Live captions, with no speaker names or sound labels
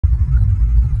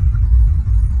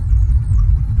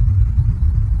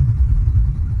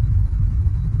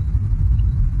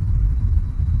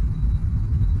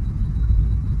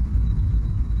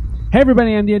Hey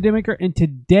everybody, I'm the Idea Maker, and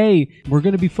today we're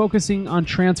going to be focusing on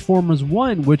Transformers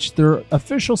 1, which their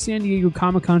official San Diego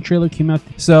Comic-Con trailer came out.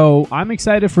 So I'm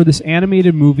excited for this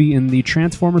animated movie in the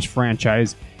Transformers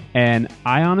franchise, and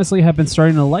I honestly have been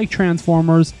starting to like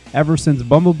Transformers ever since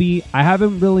Bumblebee. I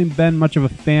haven't really been much of a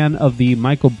fan of the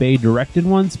Michael Bay directed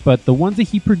ones, but the ones that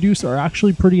he produced are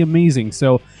actually pretty amazing.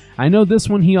 So I know this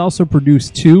one he also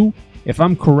produced too, if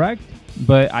I'm correct.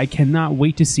 But I cannot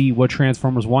wait to see what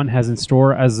Transformers 1 has in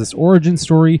store as this origin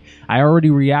story. I already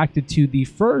reacted to the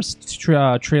first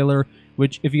trailer,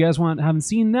 which if you guys haven't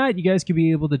seen that, you guys could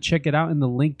be able to check it out in the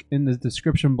link in the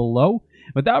description below.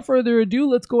 Without further ado,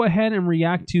 let's go ahead and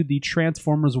react to the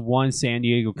Transformers 1 San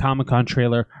Diego Comic-Con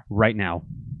trailer right now.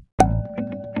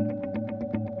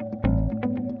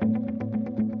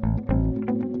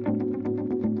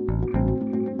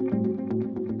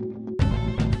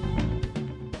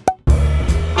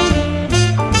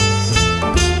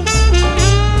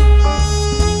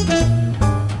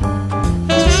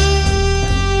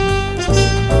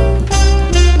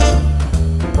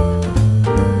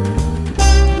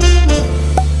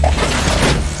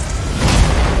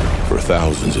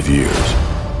 Thousands of years,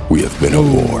 we have been at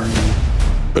war.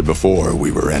 But before, we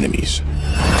were enemies.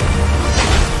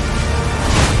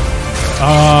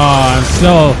 I'm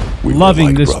so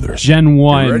loving this brothers. Gen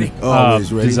 1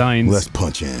 design. Let's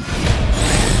punch in.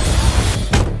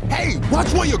 Hey,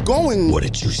 watch where you're going. What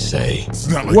did you say? It's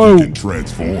not like you can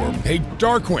transform. Hey,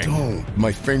 Darkwing. Don't.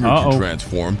 My finger can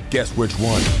transform. Guess which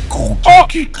one?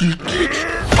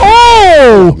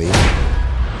 Oh! Me?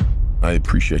 I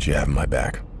appreciate you having my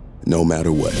back. No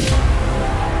matter what.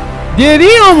 Did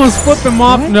he almost flip him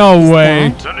off? No way.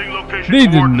 They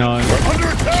did not. Under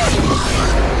attack!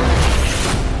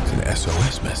 It's an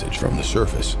SOS message from the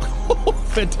surface.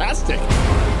 Fantastic.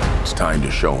 It's time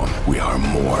to show them we are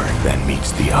more than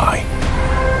meets the eye.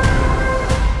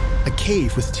 A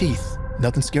cave with teeth.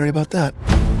 Nothing scary about that.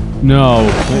 No,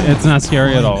 it's not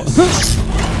scary at all.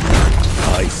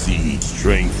 I see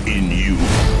strength in you.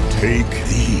 Take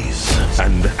these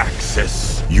and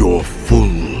access your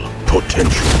full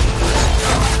potential.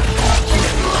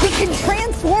 We can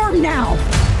transform now!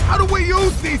 How do we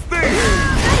use these things?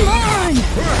 Come on!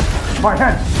 My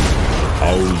head.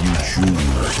 How you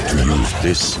choose to use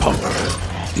this power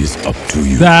is up to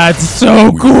you. That's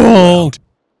so cool.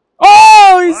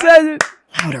 Oh, he said it.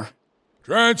 Louder.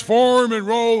 Transform and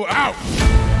roll out.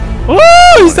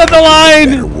 Oh, he said the line.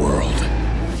 Better world.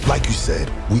 Like you said,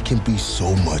 we can be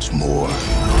so much more.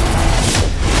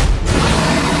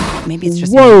 Maybe it's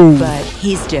just Whoa. me, but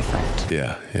he's different.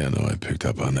 Yeah, no, I picked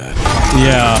up on that.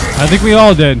 Yeah, I think we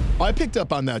all did. I picked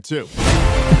up on that too.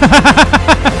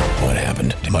 What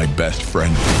happened to my best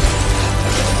friend?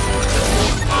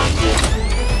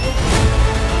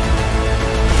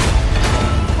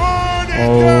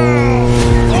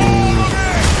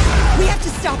 We have to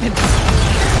stop him.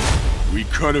 We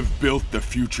could have built the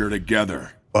future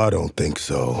together. I don't think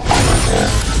so.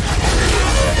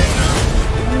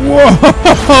 Whoa!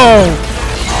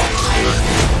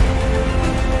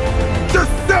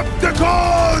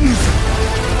 Decepticons!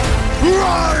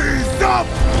 Rise up!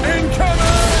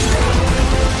 Incoming!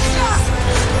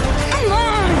 Come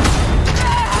on!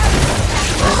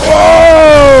 Oh!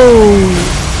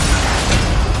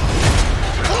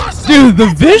 Dude,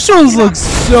 the visuals look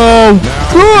so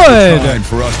good! Time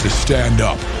for us to stand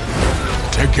up.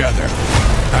 Together.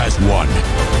 As one.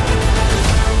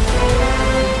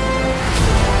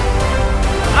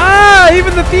 Ah,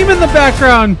 even the theme in the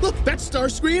background. Look, that's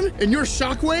Starscream, and you're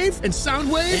Shockwave and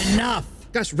Soundwave. Enough.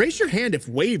 Gosh, raise your hand if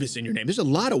Wave is in your name. There's a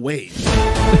lot of waves.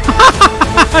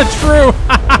 True.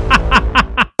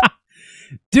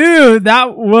 Dude,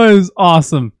 that was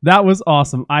awesome. That was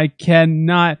awesome. I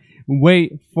cannot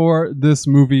wait for this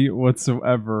movie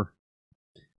whatsoever.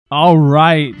 All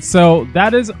right, so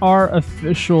that is our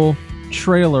official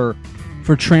trailer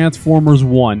for Transformers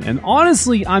 1. And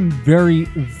honestly, I'm very,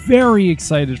 very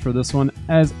excited for this one,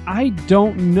 as I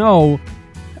don't know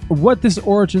what this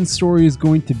origin story is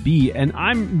going to be, and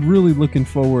I'm really looking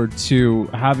forward to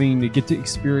having to get to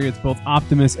experience both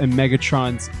Optimus and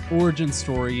Megatron's origin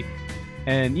story,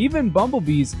 and even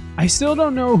Bumblebee's. I still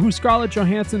don't know who Scarlett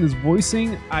Johansson is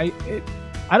voicing. I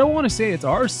don't want to say it's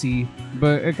RC,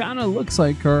 but it kind of looks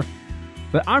like her.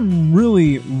 But I'm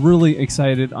really, really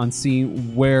excited on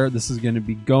seeing where this is going to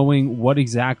be going, what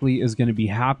exactly is going to be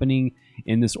happening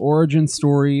in this origin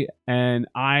story, and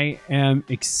I am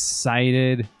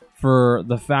excited for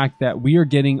the fact that we are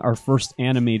getting our first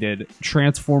animated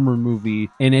Transformer movie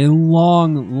in a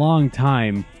long, long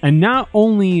time. And not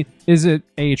only is it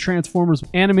a Transformers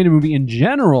animated movie in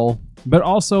general, but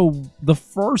also the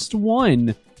first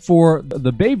one for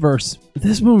the Bayverse,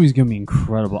 this movie's gonna be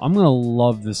incredible. I'm gonna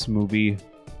love this movie.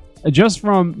 Just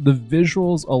from the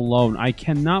visuals alone, I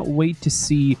cannot wait to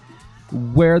see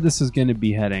where this is gonna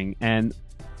be heading. And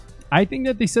I think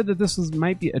that they said that this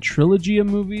might be a trilogy of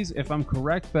movies, if I'm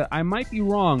correct, but I might be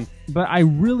wrong. But I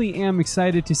really am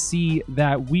excited to see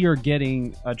that we are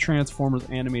getting a Transformers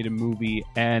animated movie,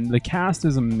 and the cast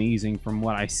is amazing from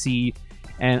what I see.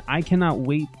 And I cannot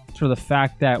wait for the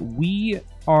fact that we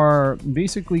are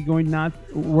basically we're not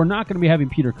going to be having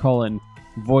Peter Cullen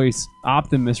voice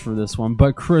Optimus for this one,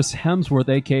 but Chris Hemsworth,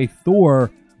 aka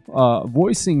Thor,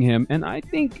 voicing him. And I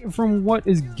think from what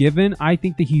is given, I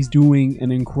think that he's doing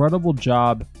an incredible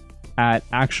job at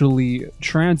actually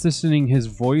transitioning his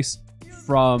voice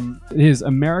from his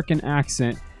American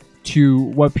accent to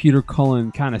what Peter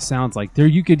Cullen kind of sounds like. There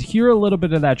you could hear a little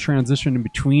bit of that transition in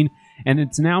between, and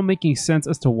it's now making sense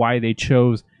as to why they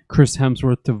chose Chris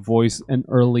Hemsworth to voice an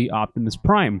early Optimus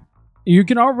Prime. You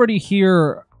can already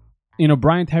hear,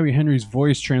 Brian Tyree Henry's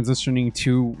voice transitioning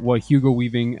to what Hugo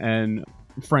Weaving and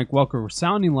Frank Welker were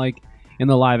sounding like in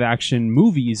the live action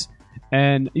movies,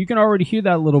 and you can already hear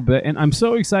that a little bit. And I'm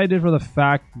so excited for the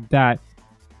fact that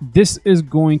this is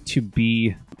going to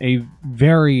be a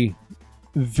very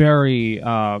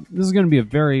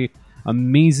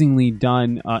amazingly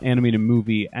done animated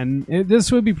movie. And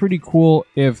this would be pretty cool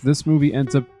if this movie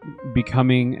ends up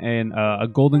becoming a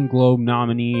Golden Globe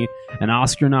nominee, an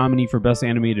Oscar nominee for Best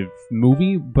Animated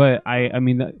Movie. But I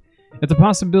mean, it's a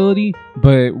possibility,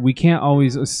 but we can't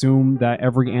always assume that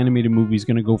every animated movie is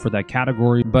going to go for that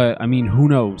category. But I mean, who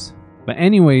knows? But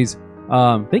anyways,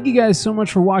 thank you guys so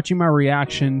much for watching my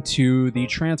reaction to the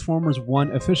Transformers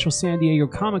 1 official San Diego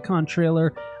Comic-Con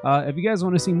trailer. If you guys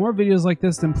want to see more videos like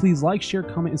this, then please like, share,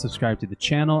 comment, and subscribe to the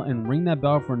channel, and ring that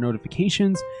bell for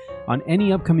notifications on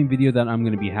any upcoming video that I'm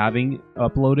going to be having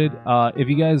uploaded. If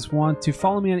you guys want to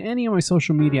follow me on any of my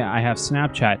social media, I have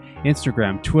Snapchat,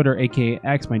 Instagram, Twitter, aka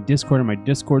X, my Discord and my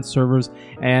Discord servers,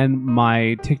 and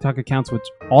my TikTok accounts, which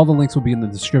all the links will be in the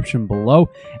description below.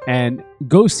 And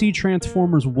go see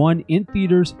Transformers 1 in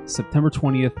theaters September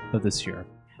 20th of this year.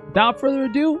 Without further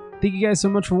ado, thank you guys so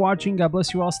much for watching. God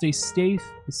bless you all. Stay safe.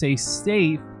 Stay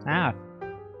safe,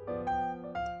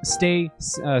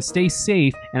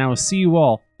 and I will see you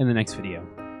all in the next video.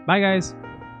 Bye, guys.